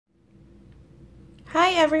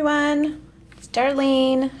Hi everyone, it's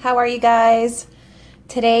Darlene. How are you guys?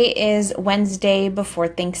 Today is Wednesday before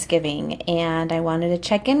Thanksgiving, and I wanted to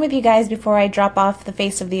check in with you guys before I drop off the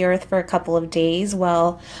face of the earth for a couple of days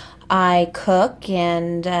while I cook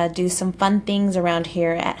and do some fun things around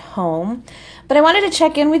here at home. But I wanted to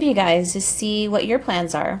check in with you guys to see what your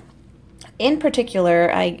plans are. In particular,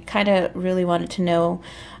 I kind of really wanted to know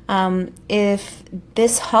if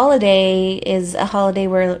this holiday is a holiday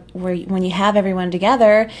where when you have everyone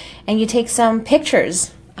together and you take some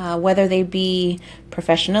pictures, whether they be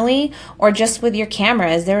professionally or just with your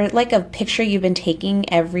camera. Is there like a picture you've been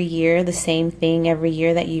taking every year, the same thing every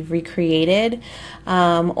year that you've recreated?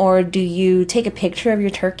 Or do you take a picture of your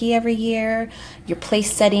turkey every year, your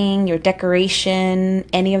place setting, your decoration,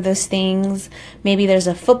 any of those things? Maybe there's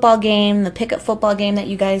a football game, the pickup football game that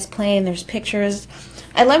you guys play, and there's pictures.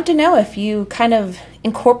 I'd love to know if you kind of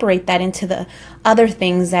incorporate that into the other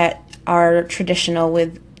things that are traditional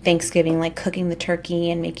with Thanksgiving, like cooking the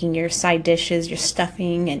turkey and making your side dishes, your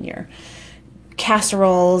stuffing and your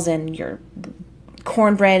casseroles and your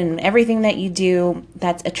cornbread and everything that you do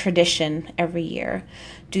that's a tradition every year.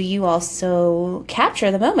 Do you also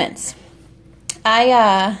capture the moments?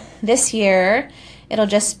 I this year it'll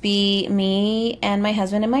just be me and my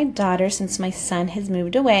husband and my daughter since my son has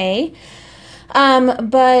moved away.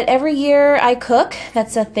 But every year I cook.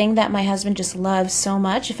 That's a thing that my husband just loves so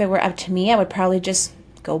much. If it were up to me, I would probably just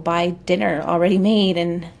go buy dinner already made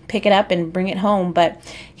and pick it up and bring it home. But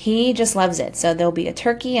he just loves it. So there'll be a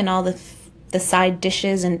turkey and all the side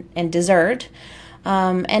dishes and dessert.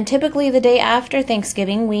 And typically the day after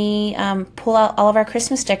Thanksgiving, we pull out all of our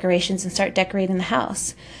Christmas decorations and start decorating the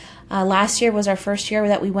house. Last year was our first year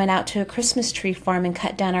that we went out to a Christmas tree farm and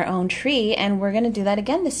cut down our own tree, and we're going to do that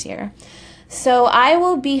again this year. So I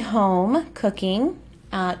will be home cooking,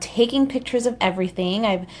 taking pictures of everything.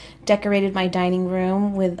 I've decorated my dining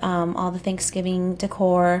room with all the Thanksgiving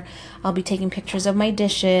decor. I'll be taking pictures of my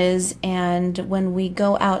dishes, and when we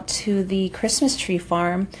go out to the Christmas tree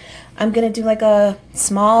farm, I'm going to do like a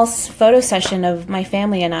small photo session of my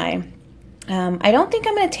family and I. I don't think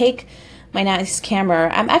I'm going to take my nice camera.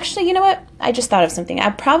 I'm actually, you know what? I just thought of something.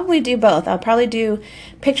 I'll probably do both. I'll probably do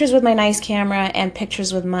pictures with my nice camera and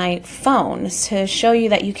pictures with my phone to show you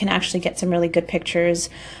that you can actually get some really good pictures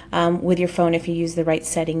with your phone if you use the right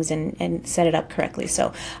settings and set it up correctly.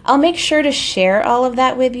 So I'll make sure to share all of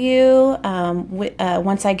that with you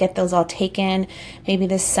once I get those all taken. Maybe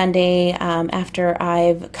this Sunday after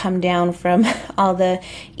I've come down from all the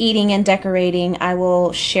eating and decorating, I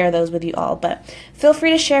will share those with you all. But feel free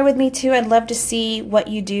to share with me too. I'd love to see what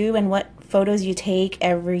you do and what photos you take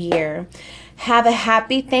every year. Have a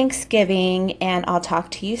happy Thanksgiving, and I'll talk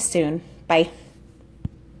to you soon. Bye.